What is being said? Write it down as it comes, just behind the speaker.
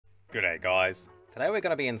G'day guys. Today we're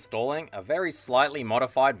going to be installing a very slightly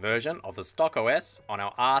modified version of the stock OS on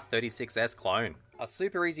our R36S clone. A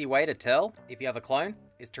super easy way to tell if you have a clone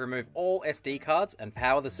is to remove all SD cards and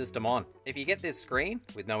power the system on. If you get this screen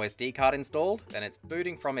with no SD card installed, then it's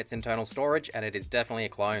booting from its internal storage and it is definitely a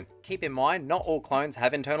clone. Keep in mind, not all clones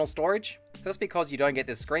have internal storage, so just because you don't get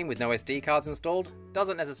this screen with no SD cards installed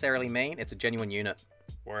doesn't necessarily mean it's a genuine unit.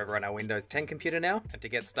 We're over on our Windows 10 computer now, and to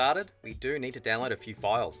get started, we do need to download a few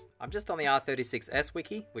files. I'm just on the R36S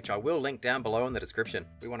wiki, which I will link down below in the description.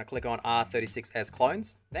 We want to click on R36S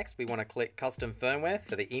clones. Next, we want to click custom firmware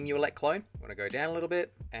for the EmuElect clone. We want to go down a little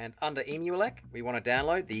bit, and under EmuElect, we want to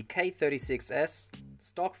download the K36S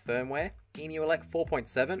stock firmware EmuElect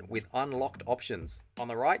 4.7 with unlocked options. On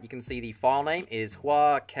the right, you can see the file name is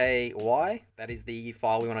Hua-KY. That is the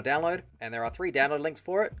file we want to download. And there are 3 download links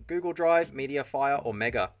for it: Google Drive, MediaFire, or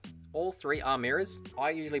Mega. All 3 are mirrors.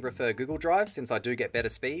 I usually prefer Google Drive since I do get better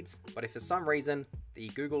speeds, but if for some reason the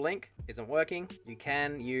Google link isn't working, you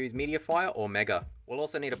can use MediaFire or Mega. We'll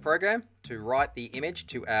also need a program to write the image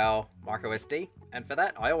to our microSD, and for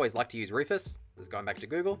that I always like to use Rufus. Just going back to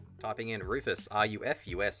Google, typing in Rufus,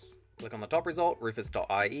 R-U-F-U-S. Click on the top result,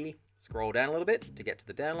 rufus.ie, scroll down a little bit to get to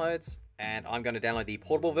the downloads, and I'm going to download the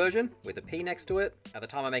portable version with a P next to it. At the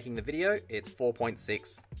time of making the video, it's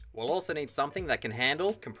 4.6. We'll also need something that can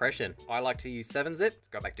handle compression. I like to use 7-zip.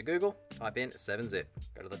 Go back to Google, type in 7-zip.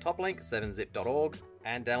 Go to the top link, 7zip.org,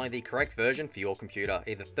 and download the correct version for your computer,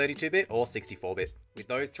 either 32-bit or 64-bit. With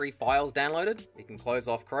those 3 files downloaded, we can close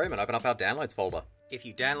off Chrome and open up our downloads folder. If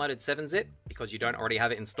you downloaded 7-zip because you don't already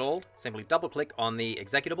have it installed, simply double click on the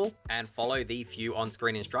executable and follow the few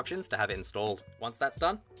on-screen instructions to have it installed. Once that's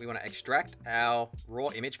done, we want to extract our raw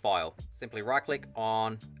image file. Simply right click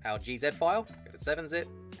on our GZ file, go to 7-zip,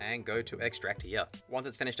 and go to extract here. Once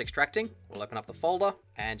it's finished extracting, we'll open up the folder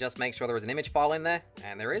and just make sure there is an image file in there,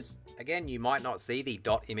 and there is. Again, you might not see the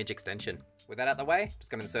 .image extension. With that out the way, just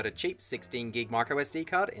going to insert a cheap 16 gig micro SD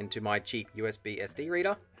card into my cheap USB SD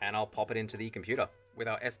reader, and I'll pop it into the computer. With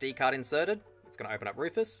our SD card inserted, it's going to open up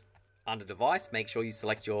Rufus. Under device, make sure you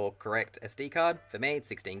select your correct SD card. For me, it's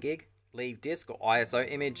 16 gig. Leave disk or ISO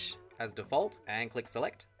image as default and click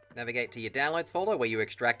select. Navigate to your downloads folder where you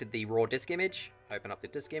extracted the raw disk image. Open up the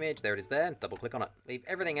disk image, there it is there, and double click on it. Leave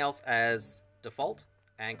everything else as default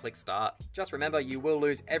and click start. Just remember, you will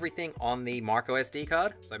lose everything on the micro SD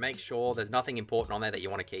card, so make sure there's nothing important on there that you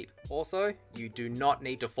want to keep. Also, you do not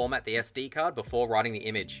need to format the SD card before writing the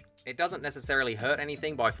image. It doesn't necessarily hurt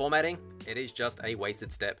anything by formatting, it is just a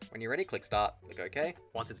wasted step. When you're ready, click start, click OK.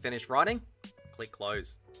 Once it's finished writing, click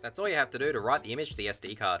close. That's all you have to do to write the image to the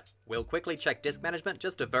SD card. We'll quickly check disk management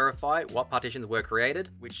just to verify what partitions were created,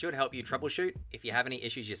 which should help you troubleshoot if you have any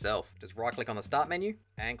issues yourself. Just right click on the start menu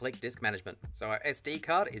and click disk management. So our SD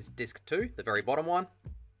card is disk 2, the very bottom one.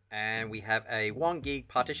 And we have a 1 gig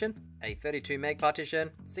partition, a 32 meg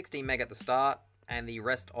partition, 16 meg at the start, and the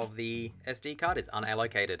rest of the SD card is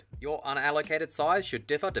unallocated. Your unallocated size should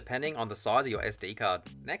differ depending on the size of your SD card.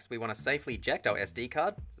 Next, we want to safely eject our SD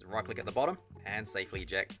card. So right click at the bottom and safely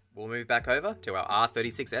eject. We'll move back over to our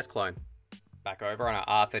R36S clone. Back over on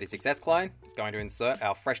our R36S clone, it's going to insert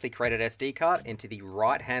our freshly created SD card into the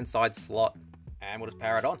right hand side slot, and we'll just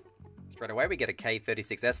power it on. Straight away we get a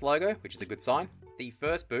K36S logo, which is a good sign. The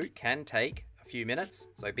first boot can take few minutes,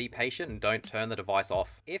 so be patient and don't turn the device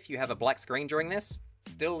off. If you have a black screen during this,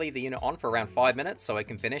 still leave the unit on for around 5 minutes so it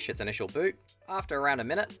can finish its initial boot. After around a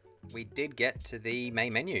minute, we did get to the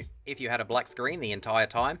main menu. If you had a black screen the entire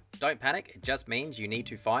time, don't panic, it just means you need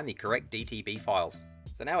to find the correct DTB files.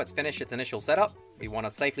 So now it's finished its initial setup, we want to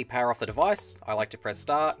safely power off the device. I like to press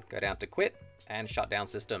start, go down to quit, and shut down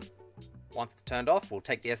system. Once it's turned off, we'll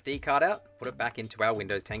take the SD card out, put it back into our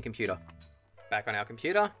Windows 10 computer. Back on our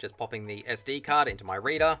computer, just popping the SD card into my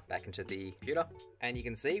reader, back into the computer. And you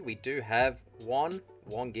can see we do have one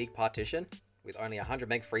 1 gig partition with only 100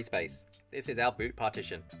 meg free space. This is our boot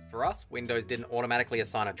partition. For us, Windows didn't automatically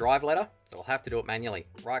assign a drive letter, so we'll have to do it manually.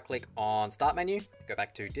 Right click on start menu, go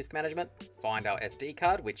back to disk management, find our SD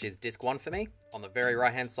card, which is disk 1 for me. On the very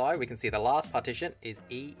right hand side, we can see the last partition is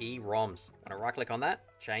EEROMs. I'm gonna right click on that,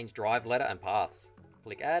 change drive letter and paths.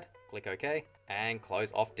 Click add, click OK, and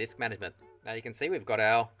close off disk management. Now you can see we've got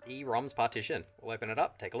our EROMs partition. We'll open it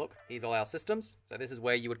up, take a look. Here's all our systems. So this is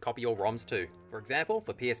where you would copy your ROMs to. For example,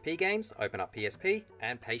 for PSP games, open up PSP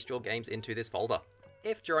and paste your games into this folder.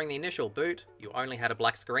 If during the initial boot, you only had a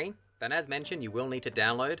black screen, then as mentioned, you will need to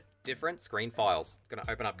download different screen files. It's going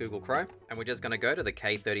to open up Google Chrome, and we're just going to go to the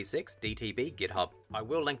K36 DTB GitHub. I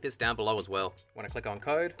will link this down below as well. Want to click on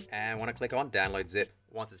code, and want to click on download zip.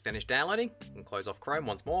 Once it's finished downloading, you can close off Chrome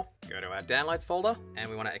once more, go to our downloads folder, and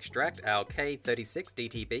we want to extract our K36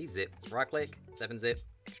 DTB zip. So right click, 7-zip,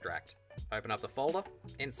 extract. Open up the folder.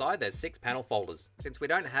 Inside there's 6 panel folders. Since we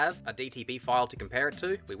don't have a DTB file to compare it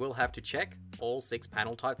to, we will have to check all 6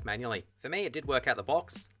 panel types manually. For me, it did work out the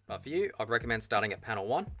box, but for you, I'd recommend starting at panel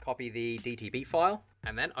 1, copy the DTB file,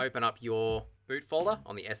 and then open up your boot folder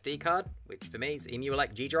on the SD card, which for me is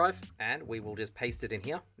Emulate G drive, and we will just paste it in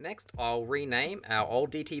here. Next, I'll rename our old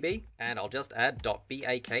DTB, and I'll just add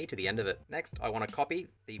 .bak to the end of it. Next, I want to copy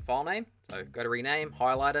the file name, so go to rename,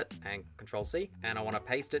 highlight it, and Control C, and I want to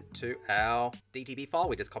paste it to our DTB file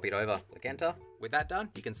we just copied over. Click enter. With that done,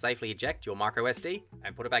 you can safely eject your micro SD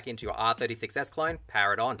and put it back into your R36S clone,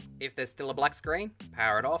 power it on. If there's still a black screen,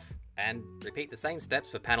 power it off, and repeat the same steps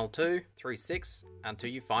for panel 2 through 6 until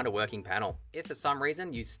you find a working panel. If for some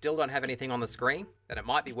reason you still don't have anything on the screen, then it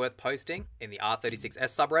might be worth posting in the R36S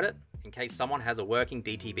subreddit in case someone has a working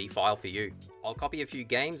DTB file for you. I'll copy a few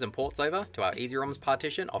games and ports over to our EasyROMs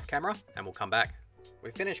partition off camera, and we'll come back.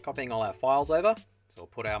 We've finished copying all our files over, so we'll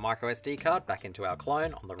put our micro SD card back into our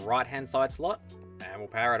clone on the right hand side slot, and we'll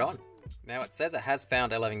power it on. Now it says it has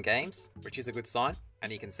found 11 games, which is a good sign.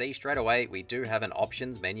 And you can see straight away we do have an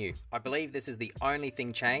options menu. I believe this is the only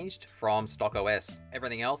thing changed from stock OS.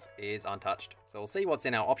 Everything else is untouched. So we'll see what's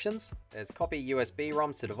in our options. There's copy USB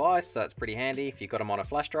ROMs to device, so that's pretty handy if you've got them on a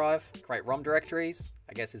flash drive. Create ROM directories.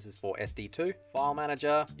 I guess this is for SD2. File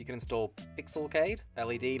manager, you can install Pixelcade,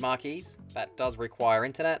 LED marquees. That does require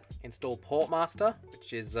internet. Install Portmaster,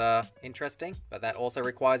 which is interesting, but that also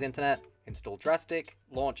requires internet. Install Drastic,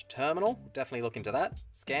 launch terminal, definitely look into that.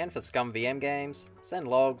 Scan for scum VM games, send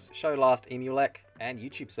logs, show last emulec, and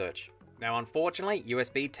YouTube search. Now unfortunately,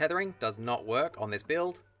 USB tethering does not work on this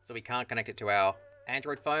build, so we can't connect it to our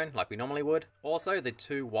Android phone like we normally would. Also, the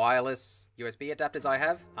 2 wireless USB adapters I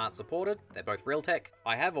have aren't supported. They're both Realtek.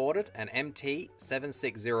 I have ordered an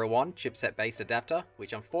MT7601 chipset based adapter,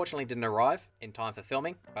 which unfortunately didn't arrive in time for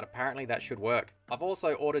filming, but apparently that should work. I've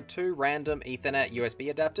also ordered 2 random Ethernet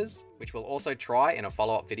USB adapters, which we'll also try in a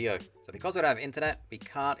follow-up video. So because we don't have internet, we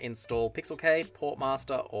can't install Pixelcade,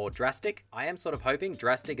 Portmaster, or Drastic. I am sort of hoping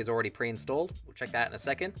Drastic is already pre-installed. We'll check that in a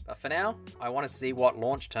second. But for now, I want to see what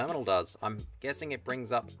launch terminal does. I'm guessing it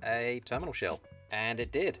brings up a terminal shell, and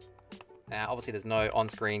it did. Now, obviously there's no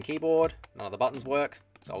on-screen keyboard, none of the buttons work.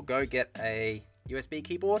 So I'll go get a USB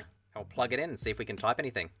keyboard, and we'll plug it in and see if we can type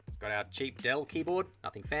anything. It's got our cheap Dell keyboard,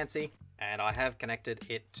 nothing fancy. And I have connected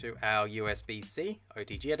it to our USB-C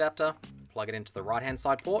OTG adapter. Plug it into the right-hand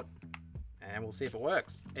side port, and we'll see if it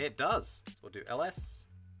works. It does. So we'll do ls.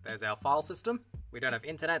 There's our file system. We don't have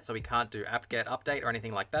internet, so we can't do apt-get update or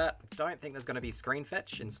anything like that. Don't think there's going to be screen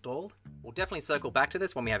fetch installed. We'll definitely circle back to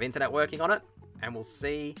this when we have internet working on it, and we'll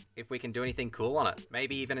see if we can do anything cool on it.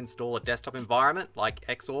 Maybe even install a desktop environment like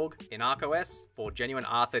Xorg in ArcOS for genuine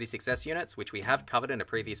R36S units, which we have covered in a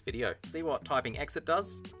previous video. See what typing exit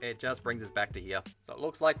does? It just brings us back to here. So it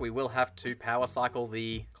looks like we will have to power cycle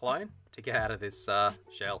the clone to get out of this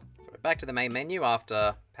shell. So we're back to the main menu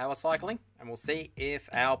after power cycling, and we'll see if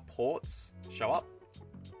our ports show up.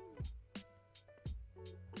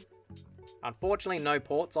 Unfortunately, no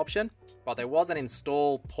ports option, but there was an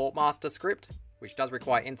install Portmaster script, which does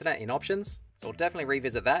require internet in options. So we'll definitely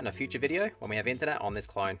revisit that in a future video when we have internet on this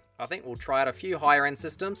clone. I think we'll try out a few higher end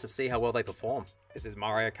systems to see how well they perform. This is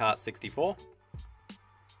Mario Kart 64.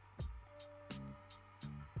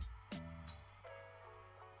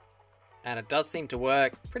 And it does seem to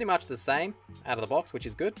work pretty much the same out of the box, which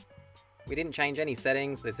is good. We didn't change any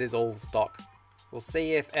settings, this is all stock. We'll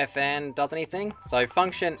see if FN does anything. So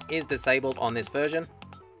function is disabled on this version.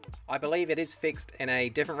 I believe it is fixed in a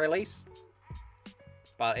different release,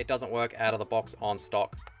 but it doesn't work out of the box on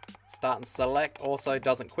stock. Start and select also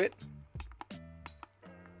doesn't quit.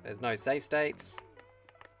 There's no save states.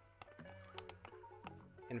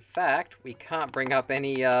 In fact, we can't bring up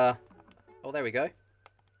any, oh, there we go.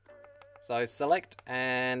 So select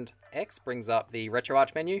and X brings up the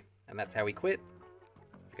RetroArch menu, and that's how we quit.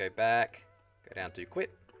 So if we go back, go down to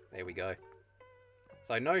quit, there we go.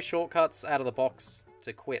 So no shortcuts out of the box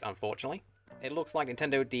to quit, unfortunately. It looks like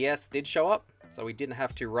Nintendo DS did show up, so we didn't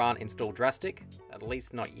have to run install Drastic, at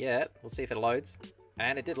least not yet. We'll see if it loads.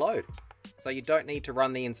 And it did load. So you don't need to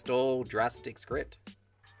run the install Drastic script.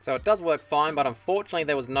 So it does work fine, but unfortunately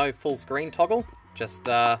there was no full screen toggle, just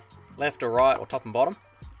left or right or top and bottom.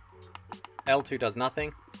 L2 does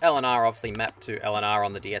nothing. L and R obviously mapped to L and R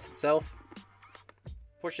on the DS itself.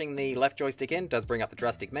 Pushing the left joystick in does bring up the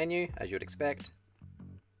Drastic menu, as you would expect.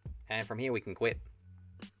 and from here we can quit.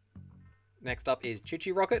 Next up is Chu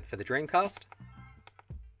Chu Rocket for the Dreamcast.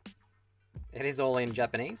 It is all in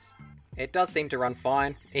Japanese. It does seem to run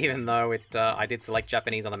fine, even though I did select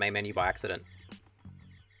Japanese on the main menu by accident.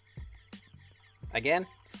 Again,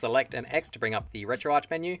 select an X to bring up the RetroArch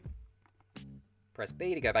menu. Press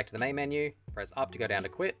B to go back to the main menu, press up to go down to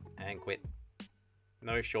quit, and quit.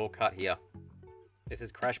 No shortcut here. This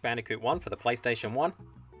is Crash Bandicoot 1 for the PlayStation 1.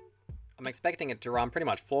 I'm expecting it to run pretty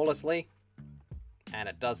much flawlessly, and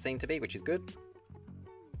it does seem to be, which is good.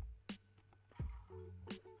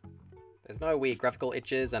 There's no weird graphical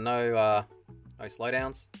itches and no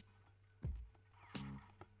slowdowns.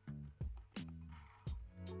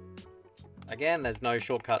 Again, there's no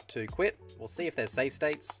shortcut to quit. We'll see if there's save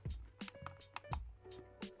states.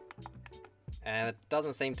 And it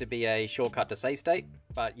doesn't seem to be a shortcut to save state,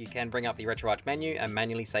 but you can bring up the RetroArch menu and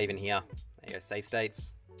manually save in here. There you go, save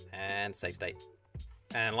states, and save state.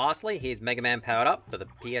 And lastly, here's Man Powered Up for the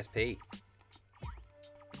PSP.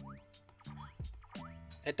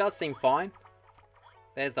 It does seem fine.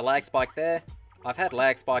 There's the lag spike there. I've had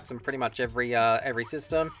lag spikes on pretty much every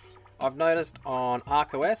system. I've noticed on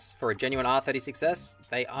ArcOS, for a genuine R36S,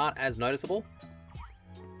 they aren't as noticeable.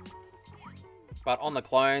 But on the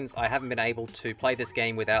clones, I haven't been able to play this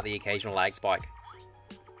game without the occasional lag spike.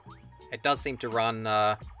 It does seem to run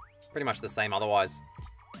pretty much the same otherwise.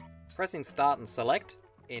 Pressing start and select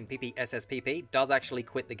in PPSSPP does actually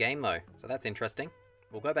quit the game though, so that's interesting.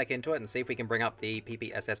 We'll go back into it and see if we can bring up the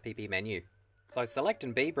PPSSPP menu. So select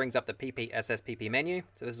and B brings up the PPSSPP menu,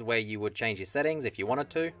 so this is where you would change your settings if you wanted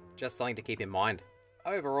to, just something to keep in mind.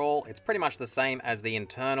 Overall, it's pretty much the same as the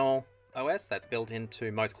internal OS that's built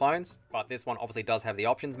into most clones, but this one obviously does have the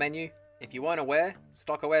options menu. If you weren't aware,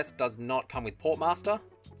 stock OS does not come with Portmaster,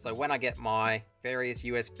 so when I get my various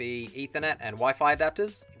USB, Ethernet and Wi-Fi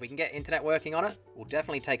adapters, if we can get internet working on it, we'll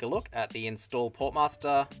definitely take a look at the install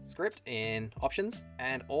Portmaster script in options,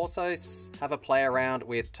 and also have a play around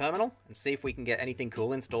with terminal and see if we can get anything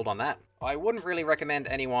cool installed on that. I wouldn't really recommend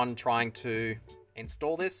anyone trying to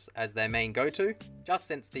install this as their main go-to, just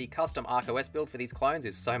since the custom ArcOS build for these clones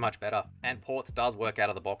is so much better, and ports does work out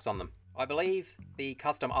of the box on them. I believe the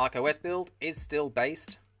custom ArcOS build is still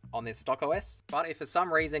based on this stock OS, but if for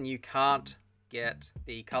some reason you can't get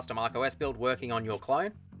the custom ArcOS build working on your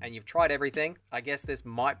clone, and you've tried everything, I guess this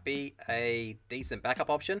might be a decent backup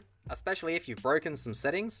option, especially if you've broken some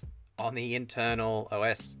settings on the internal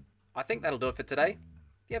OS. I think that'll do it for today.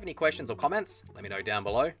 If you have any questions or comments, let me know down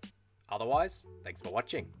below. Otherwise, thanks for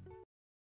watching.